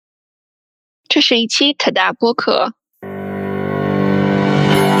这是一期特大播客。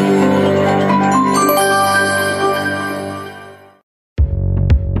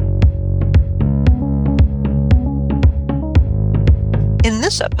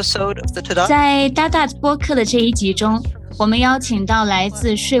在大大播客的这一集中，我们邀请到来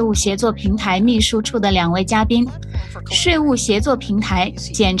自税务协作平台秘书处的2位嘉宾。税务协作平台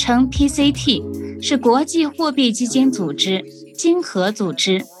简称 PCT， 是国际货币基金组织、经合组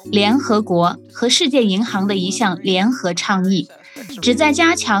织、联合国和世界银行的一项联合倡议，旨在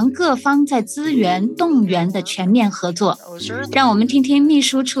加强各方在资源动员的全面合作。让我们听听秘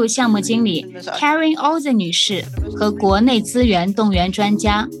书处项目经理 Karen Ozer 女士和国内资源动员专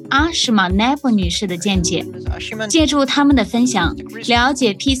家 Ashma Nebo 女士的见解，借助他们的分享，了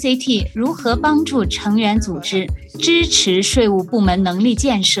解 PCT 如何帮助成员组织支持税务部门能力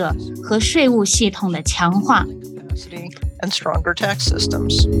建设和税务系统的强化。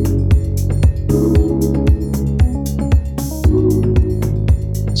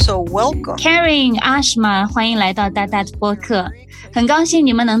Karen Ashma， 欢迎来到大大的播客，很高兴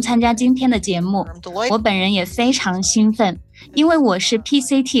你们能参加今天的节目。我本人也非常兴奋，因为我是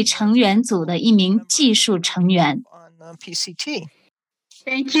PCT 成员组的一名技术成员。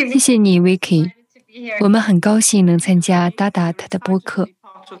谢谢你 Vicky， 我们很高兴能参加大大的播客。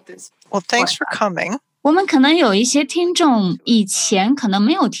Thanks for coming。我们可能有一些听众以前可能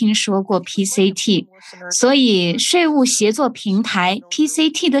没有听说过 PCT， 所以税务协作平台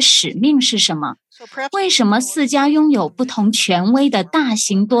PCT 的使命是什么？为什么4家拥有不同权威的大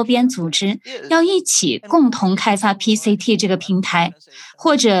型多边组织要一起共同开发 PCT 这个平台？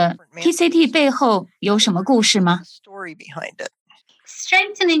或者 PCT 背后有什么故事吗？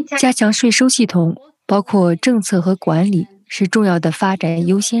加强税收系统，包括政策和管理，是重要的发展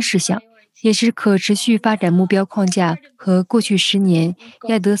优先事项，也是可持续发展目标框架和过去10年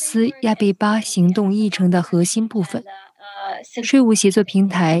亚德斯亚贝巴行动议程的核心部分。税务协作平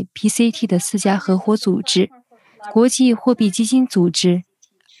台 PCT 的4家合伙组织，国际货币基金组织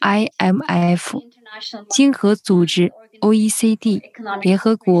IMF、 经合组织 OECD、 联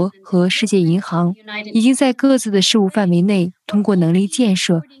合国和世界银行，已经在各自的事务范围内通过能力建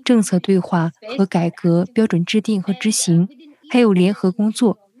设、政策对话和改革标准制定和执行，还有联合工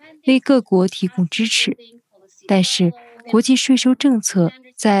作，为各国提供支持。但是国际税收政策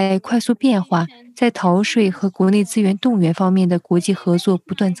在快速变化，在逃税和国内资源动员方面的国际合作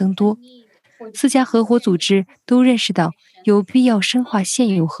不断增多。4家合伙组织都认识到有必要深化现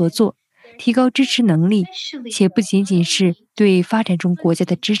有合作，提高支持能力，且不仅仅是对发展中国家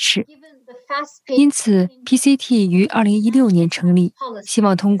的支持。因此 PCT 于2016年成立，希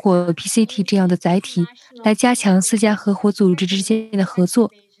望通过 PCT 这样的载体来加强4家合伙组织之间的合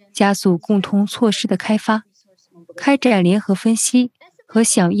作，加速共同措施的开发，开展联合分析和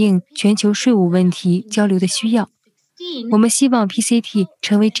响应全球税务问题交流的需要。我们希望 PCT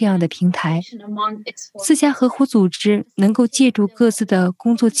成为这样的平台，4家合伙组织能够借助各自的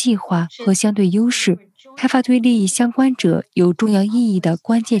工作计划和相对优势，开发对利益相关者有重要意义的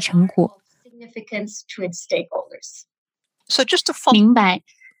关键成果。明白。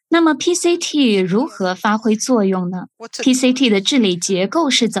那么 PCT 如何发挥作用呢？ PCT 的治理结构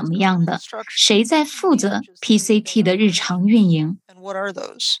是怎么样的？谁在负责 PCT 的日常运营？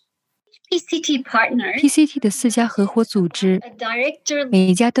 PCT 的4家合伙组织，每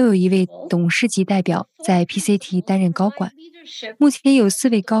一家都有一位董事级代表在 PCT 担任高管。目前有4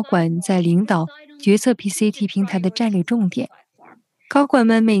位高管在领导决策 PCT 平台的战略重点。高管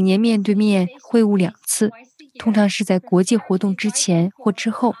们每年面对面会晤2次，通常是在国际活动之前或之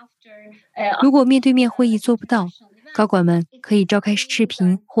后。如果面对面会议做不到，高管们可以召开视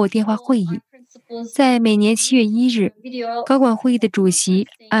频或电话会议。在每年7月1日，高管会议的主席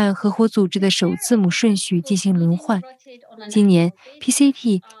按合伙组织的首字母顺序进行轮换。今年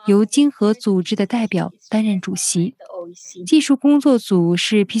PCT 由经合组织的代表担任主席。技术工作组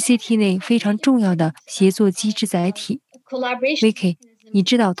是 PCT 内非常重要的协作机制载体。Vicky， 你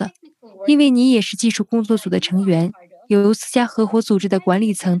知道的，因为你也是技术工作组的成员，由4家合伙组织的管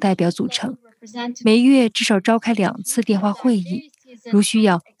理层代表组成，每月至少召开2次电话会议，如需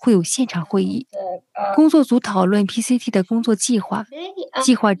要会有现场会议。工作组讨论 PCT 的工作计划、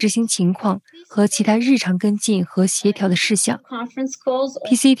计划执行情况和其他日常跟进和协调的事项。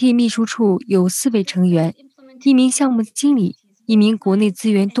PCT 秘书处有4位成员，1名项目经理，1名国内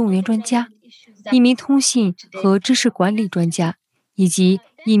资源动员专家，1名通信和知识管理专家，以及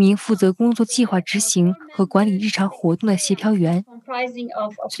1名负责工作计划执行和管理日常活动的协调员。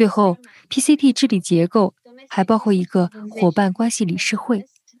最后 PCT 治理结构还包括一个伙伴关系理事会，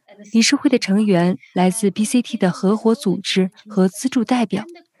理事会的成员来自 PCT 的合伙组织和资助代表，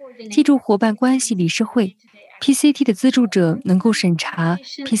记住伙伴关系理事会 PCT 的资助者能够审查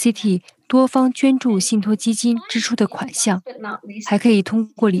PCT 多方捐助信托基金支出的款项，还可以通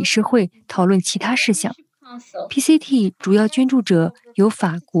过理事会讨论其他事项。PCT 主要捐助者有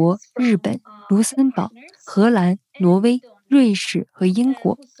法国、日本、卢森堡、荷兰、挪威、瑞士和英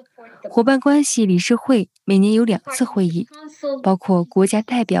国。伙伴关系理事会每年有2次会议，包括国家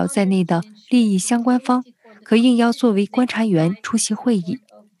代表在内的利益相关方可应邀作为观察员出席会议。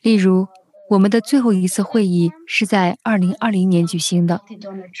例如，我们的最后一次会议是在2020年举行的，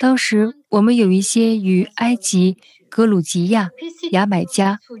当时我们有一些与埃及、格鲁吉亚、牙买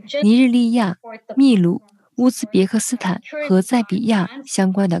加、尼日利亚、秘鲁、乌兹别克斯坦和赞比亚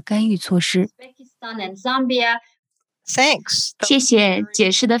相关的干预措施。谢谢，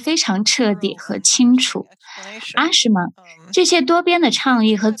解释得非常彻底和清楚。阿什玛，这些多边的倡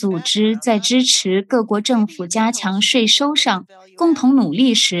议和组织在支持各国政府加强税收上共同努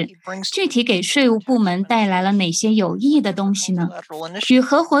力时，具体给税务部门带来了哪些有益的东西呢？与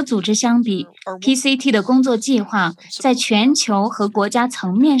合伙组织相比， PCT 的工作计划在全球和国家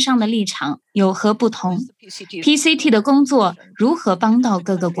层面上的立场有何不同？ PCT 的工作如何帮到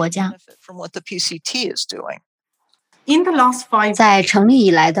各个国家？在成立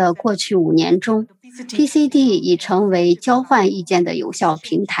以来的过去5年中， PCT 已成为交换意见的有效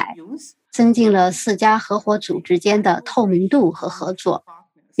平台，增进了4家合伙组织间的透明度和合作。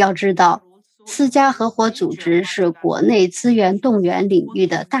要知道，4家合伙组织是国内资源动员领域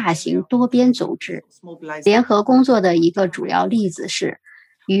的大型多边组织。联合工作的一个主要例子是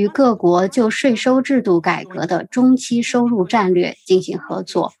与各国就税收制度改革的中期收入战略进行合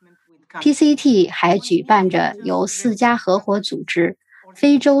作。PCT 还举办着由4家合伙组织、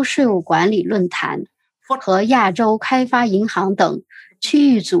非洲税务管理论坛和亚洲开发银行等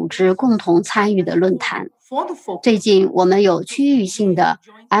区域组织共同参与的论坛。最近我们有区域性的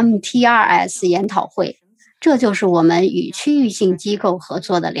MTRS 研讨会，这就是我们与区域性机构合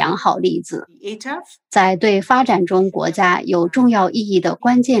作的良好例子。在对发展中国家有重要意义的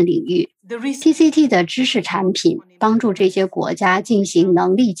关键领域， PCT 的知识产品帮助这些国家进行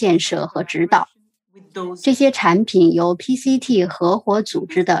能力建设和指导。这些产品由 PCT 合伙组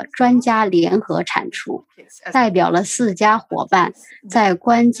织的专家联合产出，代表了4家伙伴在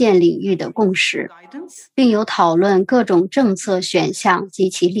关键领域的共识，并有讨论各种政策选项及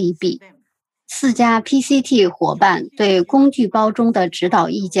其利弊。4家 PCT 伙伴对工具包中的指导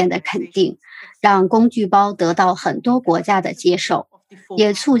意见的肯定，让工具包得到很多国家的接受，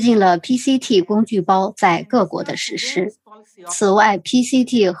也促进了 PCT 工具包在各国的实施。此外，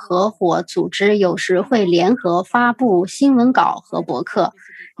 PCT 合伙组织有时会联合发布新闻稿和博客，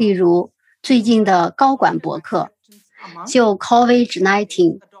例如最近的高管博客，就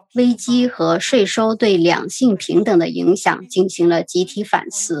COVID-19 危机和税收对两性平等的影响进行了集体反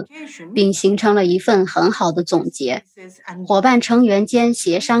思，并形成了一份很好的总结。伙伴成员间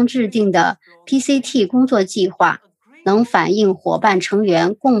协商制定的 PCT 工作计划能反映伙伴成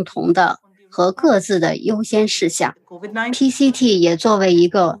员共同的和各自的优先事项。 PCT 也作为一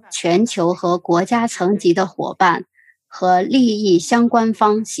个全球和国家层级的伙伴和利益相关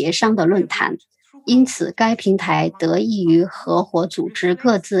方协商的论坛，因此该平台得益于合伙组织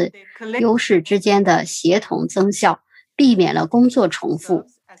各自优势之间的协同增效，避免了工作重复。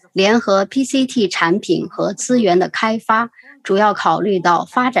联合 PCT 产品和资源的开发主要考虑到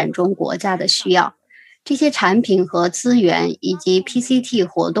发展中国家的需要。这些产品和资源以及 PCT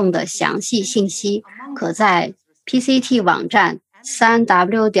活动的详细信息可在 PCT 网站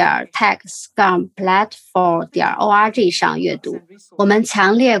 3w.tax-platform.org 上阅读。我们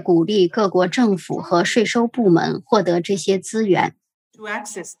强烈鼓励各国政府和税收部门获得这些资源。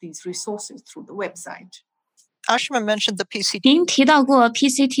您提到过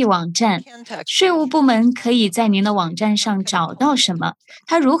PCT 网站，税务部门可以在您的网站上找到什么？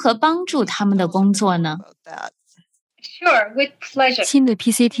它如何帮助他们的工作呢？新的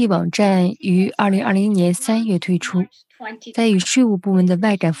PCT 网站于2020年3月推出，在与税务部门的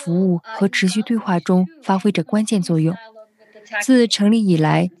外展服务和持续对话中发挥着关键作用。自成立以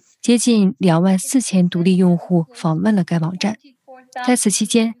来，接近24000独立用户访问了该网站，在此期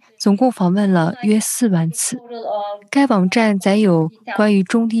间总共访问了约4万次。该网站载有关于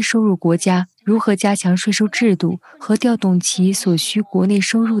中低收入国家如何加强税收制度和调动其所需国内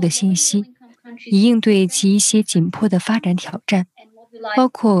收入的信息，以应对其一些紧迫的发展挑战，包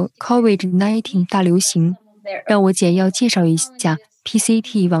括 COVID-19 大流行。让我简要介绍一下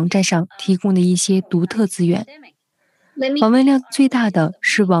PCT 网站上提供的一些独特资源。访问量最大的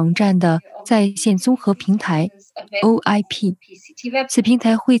是网站的在线综合平台 OIP， 此平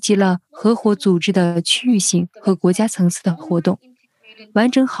台汇集了合伙组织的区域性和国家层次的活动，完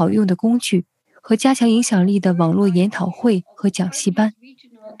整好用的工具和加强影响力的网络研讨会和讲习班。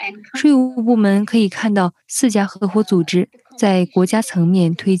税务部门可以看到4家合伙组织在国家层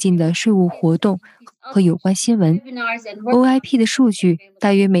面推进的税务活动和有关新闻。OIP 的数据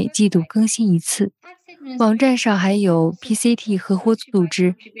大约每季度更新一次。网站上还有 PCT 合伙组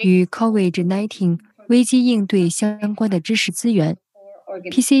织与 COVID-19 危机应对相关的知识资源。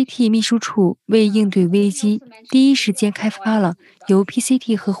PCT 秘书处为应对危机，第一时间开发了由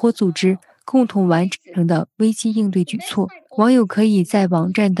PCT 合伙组织共同完成的危机应对举措。网友可以在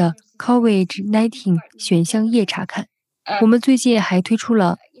网站的 COVID-19 选项页查看。我们最近还推出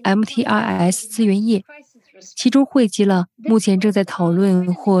了 MTRS 资源页，其中汇集了目前正在讨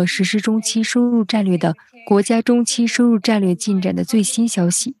论或实施中期收入战略的国家中期收入战略进展的最新消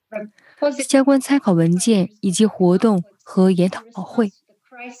息、相关参考文件以及活动和研讨会。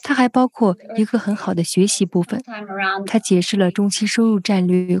它还包括一个很好的学习部分，它解释了中期收入战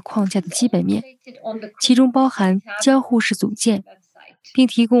略框架的基本面，其中包含交互式组件，并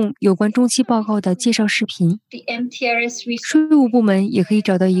提供有关中期报告的介绍视频。税务部门也可以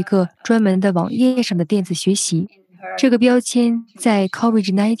找到一个专门的网页上的电子学习，这个标签在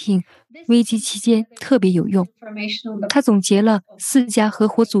COVID-19 危机期间特别有用。它总结了4家合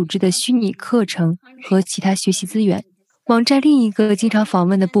伙组织的虚拟课程和其他学习资源。网站另一个经常访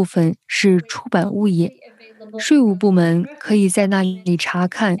问的部分是出版物页，税务部门可以在那里查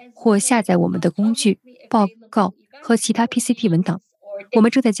看或下载我们的工具、报告和其他 PCT 文档。我们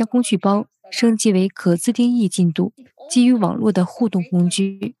正在将工具包升级为可自定义进度、基于网络的互动工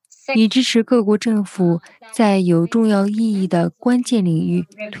具，以支持各国政府在有重要意义的关键领域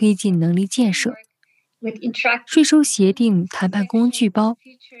推进能力建设。税收协定谈判工具包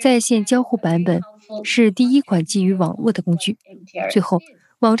在线交互版本是第一款基于网络的工具。最后，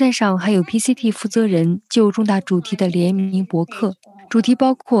网站上还有 PCT 负责人就重大主题的联名博客，主题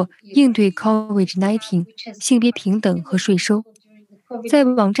包括应对 COVID-19、性别平等和税收。在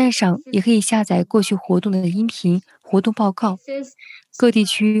网站上也可以下载过去活动的音频、活动报告。各地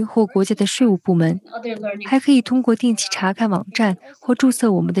区或国家的税务部门还可以通过定期查看网站或注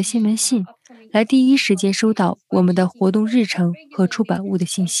册我们的新闻信，来第一时间收到我们的活动日程和出版物的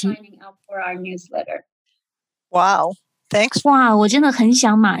信息。哇，我真的很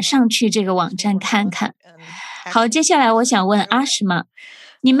想马上去这个网站看看。好，接下来我想问阿什玛，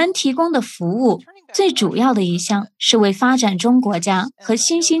你们提供的服务最主要的一项是为发展中国家和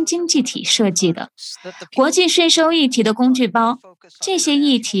新兴经济体设计的国际税收议题的工具包，这些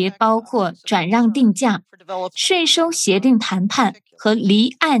议题包括转让定价、税收协定谈判和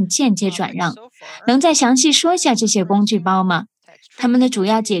离岸间接转让。能再详细说一下这些工具包吗？它们的主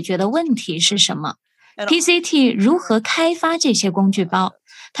要解决的问题是什么？ PCT 如何开发这些工具包？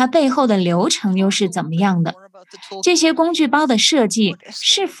它背后的流程又是怎么样的？这些工具包的设计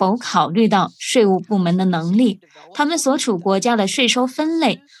是否考虑到税务部门的能力、他们所处国家的税收分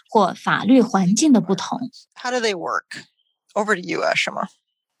类或法律环境的不同？ How do they work? Over to you, Ashima.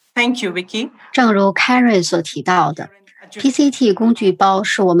 Thank you, Vicky. 正如 Carrie 所提到的， PCT 工具包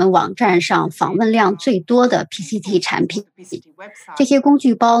是我们网站上访问量最多的 PCT 产品。这些工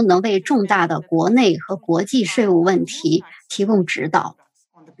具包能为重大的国内和国际税务问题提供指导。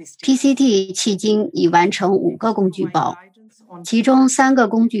PCT 迄今已完成5个工具包，其中3个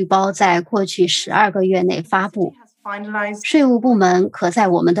工具包在过去12个月内发布。税务部门可在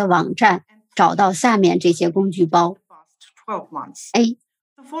我们的网站找到下面这些工具包。A.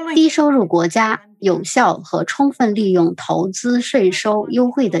 低收入国家有效和充分利用投资税收优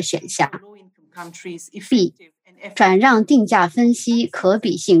惠的选项。B. 转让定价分析可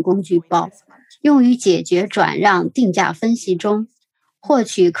比性工具包，用于解决转让定价分析中获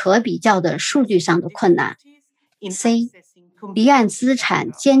取可比较的数据上的困难。C. 离岸资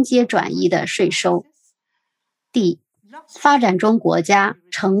产间接转移的税收。D. 发展中国家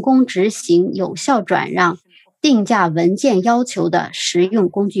成功执行有效转让定价文件要求的实用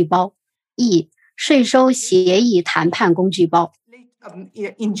工具包。E. 税收协议谈判工具包。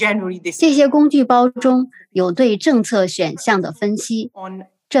这些工具包中有对政策选项的分析，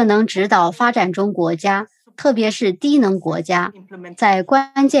这能指导发展中国家，特别是低能国家，在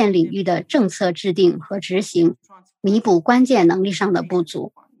关键领域的政策制定和执行，弥补关键能力上的不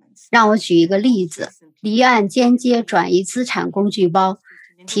足。让我举一个例子，离岸间接转移资产工具包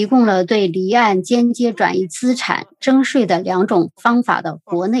提供了对离岸间接转移资产征税的2种方法的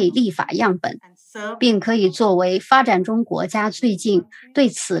国内立法样本，并可以作为发展中国家最近对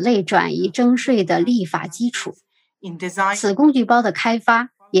此类转移征税的立法基础。此工具包的开发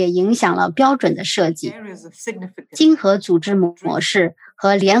也影响了标准的设计、经合组织模式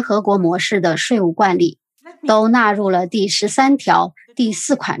和联合国模式的税务惯例。都纳入了第13条第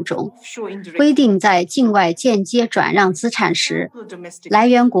4款中，规定在境外间接转让资产时，来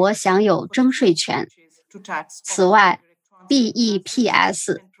源国享有征税权。此外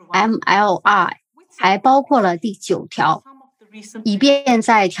 ，BEPS MLI 还包括了第9条，以便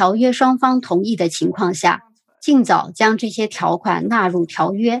在条约双方同意的情况下，尽早将这些条款纳入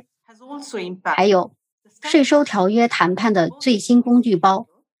条约。还有税收条约谈判的最新工具包，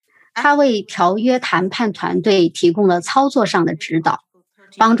它为条约谈判团队提供了操作上的指导，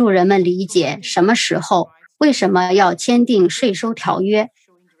帮助人们理解什么时候、为什么要签订税收条约，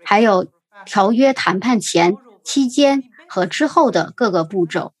还有条约谈判前、期间和之后的各个步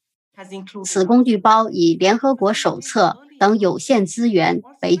骤。此工具包以联合国手册等有限资源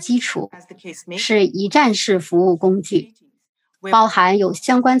为基础，是一站式服务工具，包含有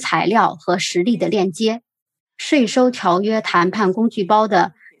相关材料和实例的链接。税收条约谈判工具包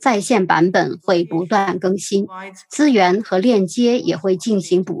的在线版本会不断更新，资源和链接也会进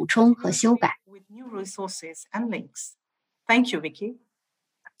行补充和修改。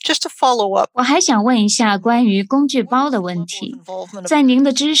Just to follow up， 我还想问一下关于工具包的问题，在您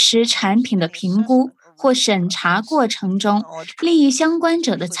的知识产品的评估或审查过程中，利益相关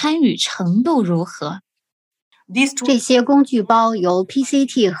者的参与程度如何？这些工具包由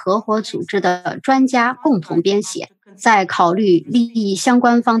PCT 合伙组织的专家共同编写，在考虑利益相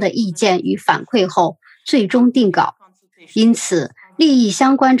关方的意见与反馈后，最终定稿。因此，利益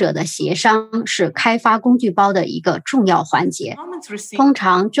相关者的协商是开发工具包的一个重要环节。通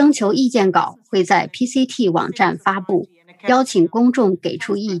常，征求意见稿会在 PCT 网站发布，邀请公众给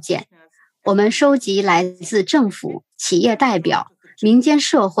出意见。我们收集来自政府、企业代表、民间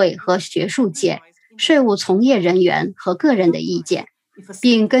社会和学术界、税务从业人员和个人的意见，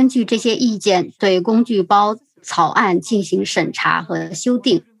并根据这些意见对工具包草案进行审查和修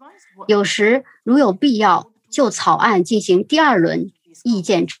订。有时，如有必要，就草案进行第2轮意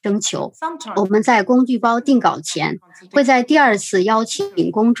见征求。我们在工具包定稿前，会在第2次邀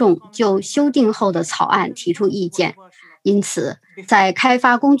请公众就修订后的草案提出意见。因此，在开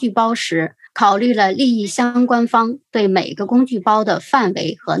发工具包时，考虑了利益相关方对每个工具包的范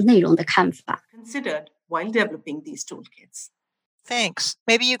围和内容的看法。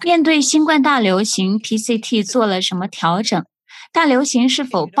面对新冠大流行 ，PCT 做了什么调整？大流行是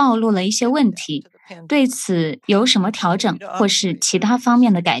否暴露了一些问题？对此有什么调整，或是其他方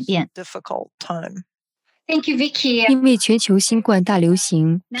面的改变？因为全球新冠大流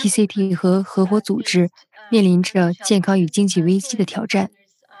行 ，PCT 和合伙组织面临着健康与经济危机的挑战。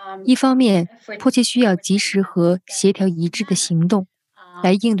一方面，迫切需要及时和协调一致的行动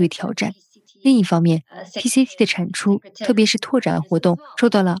来应对挑战；另一方面 ，PCT 的产出，特别是拓展活动，受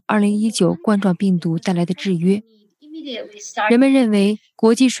到了2019冠状病毒带来的制约。人们认为，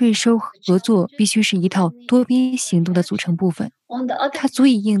国际税收合作必须是一套多边行动的组成部分，它足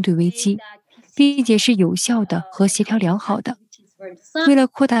以应对危机，并且是有效的和协调良好的。为了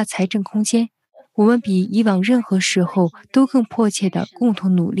扩大财政空间，我们比以往任何时候都更迫切地共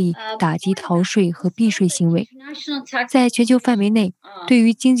同努力打击逃税和避税行为。在全球范围内，对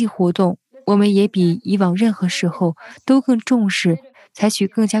于经济活动，我们也比以往任何时候都更重视采取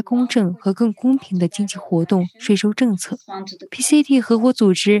更加公正和更公平的经济活动税收政策。PCT 合伙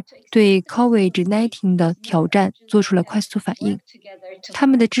组织对 COVID-19 的挑战做出了快速反应，他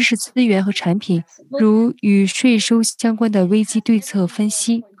们的知识资源和产品，如与税收相关的危机对策分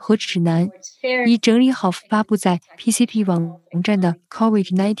析和指南，已整理好发布在 PCT 网站的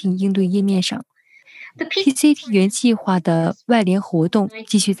COVID-19 应对页面上。PCT 原计划的外联活动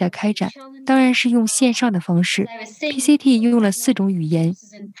继续在开展，当然是用线上的方式。PCT 用了4种语言：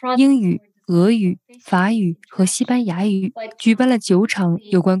英语、俄语、法语和西班牙语，举办了9场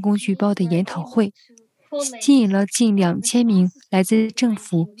有关工具包的研讨会，吸引了近2000名来自政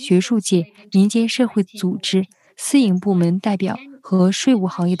府、学术界、民间社会组织、私营部门代表和税务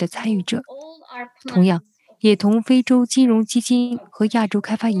行业的参与者。同样，也同非洲金融基金和亚洲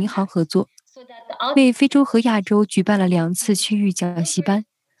开发银行合作，为非洲和亚洲举办了2次区域讲习班，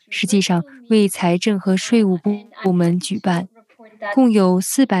实际上为财政和税务部门举办，共有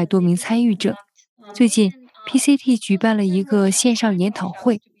400多名参与者。最近 PCT 举办了一个线上研讨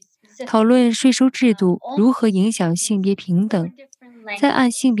会，讨论税收制度如何影响性别平等，在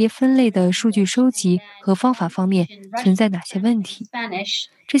按性别分类的数据收集和方法方面存在哪些问题。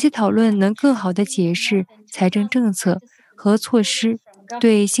这些讨论能更好地解释财政政策和措施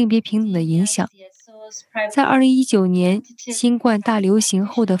对性别平等的影响。在2019年新冠大流行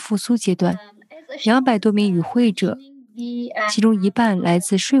后的复苏阶段，200多名与会者其中一半来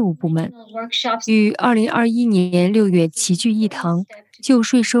自税务部门，于2021年6月齐聚一堂，就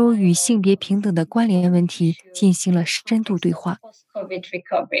税收与性别平等的关联问题进行了深度对话。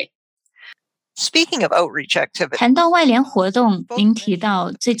谈到外联活动，您提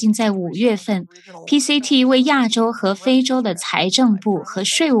到最近在5月份 ，PCT 为亚洲和非洲的财政部和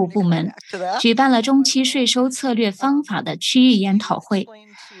税务部门举办了中期税收策略方法的区域研讨会。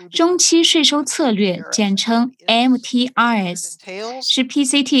中期税收策略简称 MTRS， 是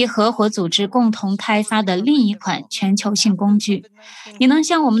PCT 合伙组织共同开发的另一款全球性工具。你能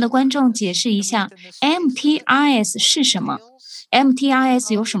向我们的观众解释一下 MTRS 是什么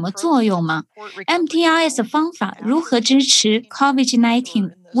？MTRS 有什么作用吗？ MTRS 方法如何支持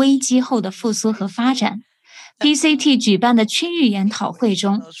COVID-19 危机后的复苏和发展？ PCT 举办的区域研讨会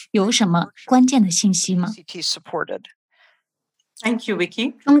中有什么关键的信息吗？ Thank you,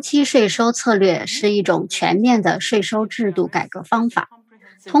 Vicky. 中期税收策略是一种全面的税收制度改革方法，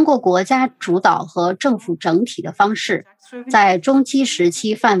通过国家主导和政府整体的方式，在中期时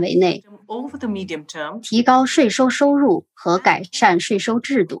期范围内提高税收收入和改善税收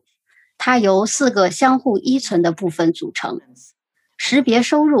制度。它由4个相互依存的部分组成：识别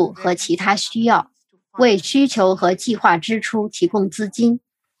收入和其他需要，为需求和计划支出提供资金，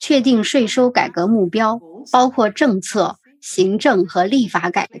确定税收改革目标，包括政策、行政和立法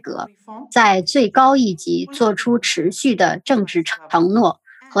改革，在最高一级做出持续的政治承诺，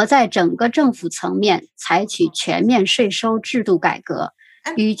和在整个政府层面采取全面税收制度改革，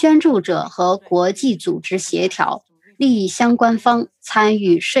与捐助者和国际组织协调，利益相关方参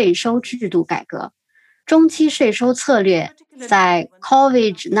与税收制度改革。中期税收策略在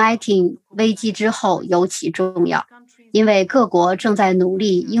COVID-19 危机之后尤其重要，因为各国正在努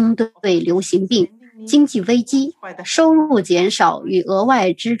力应对流行病、经济危机、收入减少与额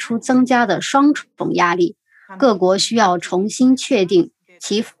外支出增加的双重压力，各国需要重新确定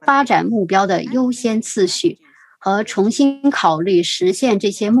其发展目标的优先次序和重新考虑实现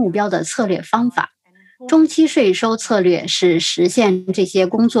这些目标的策略方法。中期税收策略是实现这些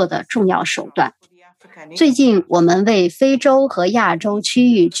工作的重要手段。最近，我们为非洲和亚洲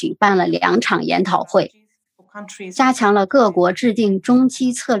区域举办了2场研讨会，加强了各国制定中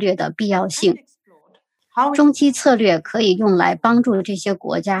期策略的必要性。中期策略可以用来帮助这些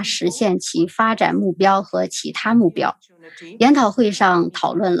国家实现其发展目标和其他目标。研讨会上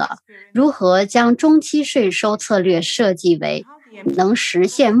讨论了如何将中期税收策略设计为能实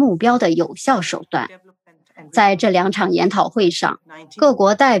现目标的有效手段。在这2场研讨会上，各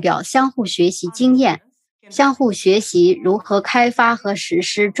国代表相互学习经验，相互学习如何开发和实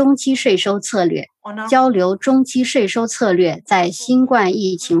施中期税收策略，交流中期税收策略在新冠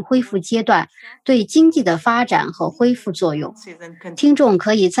疫情恢复阶段对经济的发展和恢复作用。听众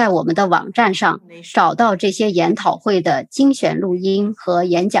可以在我们的网站上找到这些研讨会的精选录音和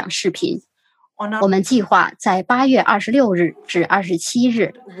演讲视频。我们计划在8月26日至27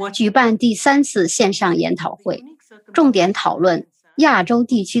日举办第3次线上研讨会，重点讨论亚洲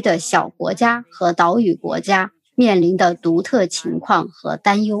地区的小国家和岛屿国家面临的独特情况和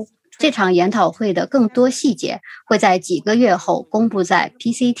担忧。这场研讨会的更多细节会在几个月后公布在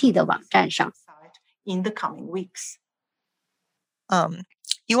PCT 的网站上。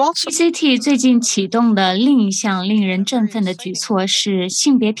PCT 最近启动的另一项令人振奋的举措是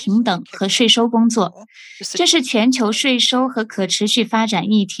性别平等和税收工作，这是全球税收和可持续发展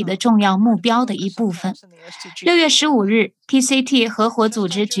议题的重要目标的一部分。6月15日 ，PCT 合伙组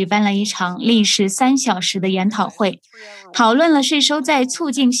织举办了一场历时3小时的研讨会，讨论了税收在促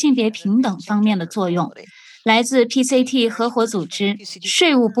进性别平等方面的作用。来自 PCT 合伙组织、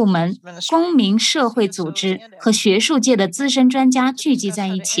税务部门、公民社会组织和学术界的资深专家聚集在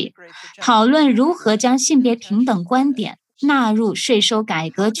一起，讨论如何将性别平等观点纳入税收改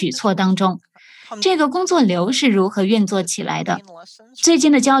革举措当中。这个工作流是如何运作起来的？最近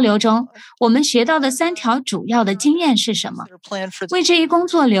的交流中，我们学到的3条主要的经验是什么？为这一工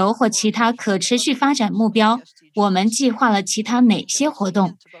作流或其他可持续发展目标，我们计划了其他哪些活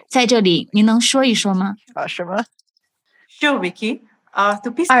动？在这里，您能说一说吗？Sure, Vicky.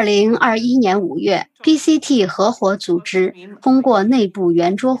 2021年5月 ，PCT 合伙组织通过内部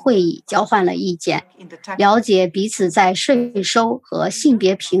圆桌会议交换了意见，了解彼此在税收和性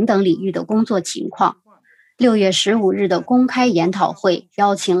别平等领域的工作情况。6月15日的公开研讨会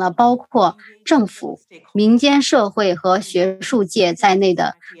邀请了包括政府、民间社会和学术界在内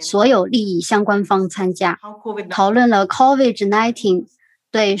的所有利益相关方参加，讨论了 COVID-19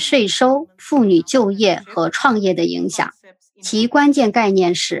 对税收、妇女就业和创业的影响。其关键概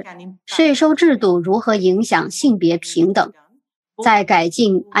念是税收制度如何影响性别平等。在改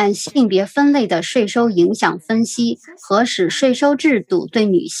进按性别分类的税收影响分析和使税收制度对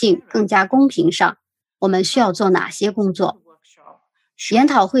女性更加公平上，我们需要做哪些工作？研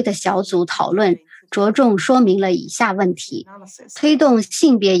讨会的小组讨论着重说明了以下问题：推动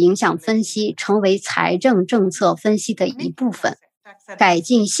性别影响分析成为财政政策分析的一部分，改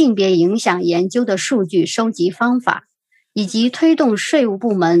进性别影响研究的数据收集方法，以及推动税务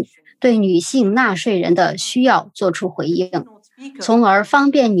部门对女性纳税人的需要做出回应，从而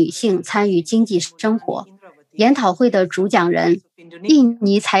方便女性参与经济生活。研讨会的主讲人，印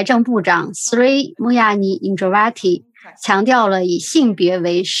尼财政部长 Sri Mulyani Indrawati 强调了以性别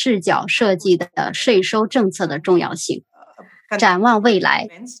为视角设计的税收政策的重要性。展望未来，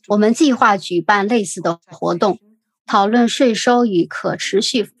我们计划举办类似的活动，讨论税收与可持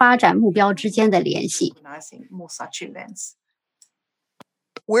续发展目标之间的联系。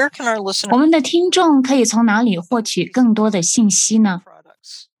我们的听众可以从哪里获取更多的信息呢？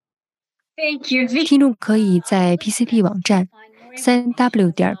听众可以在 PCT 网站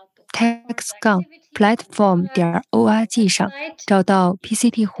 3w.taxgov.platform.org 上找到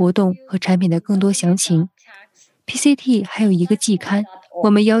PCT 活动和产品的更多详情。PCT 还有一个季刊，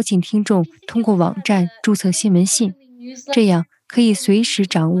我们邀请听众通过网站注册新闻信，这样可以随时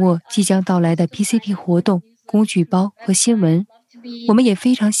掌握即将到来的 PCT 活动、工具包和新闻。我们也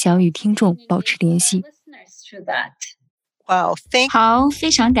非常想与听众保持联系。好，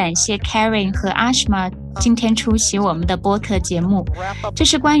非常感谢 Karen 和 Ashma 今天出席我们的播客节目。这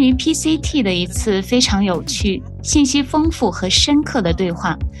是关于 PCT 的一次非常有趣、信息丰富和深刻的对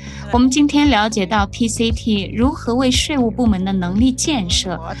话。我们今天了解到 PCT 如何为税务部门的能力建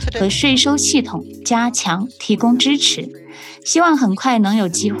设和税收系统加强提供支持。希望很快能有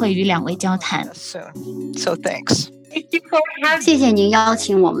机会与两位交谈。谢谢您邀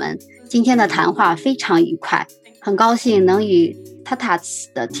请我们，今天的谈话非常愉快，很高兴能与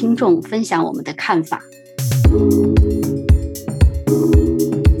TATATS 的听众分享我们的看法。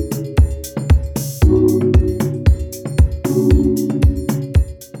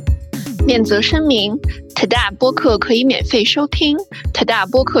免责声明 TADA 播客可以免费收听， TADA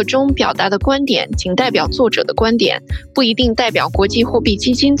播客中表达的观点仅代表作者的观点，不一定代表国际货币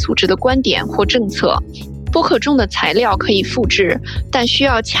基金组织的观点或政策。播客中的材料可以复制，但需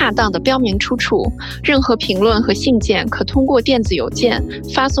要恰当的标明出处。任何评论和信件可通过电子邮件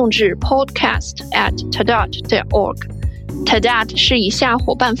发送至 podcast@tadat.org。 TADAT 是以下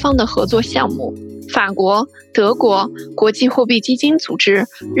伙伴方的合作项目：法国、德国、国际货币基金组织、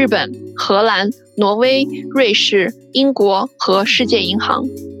日本、荷兰、挪威、瑞士、英国和世界银行。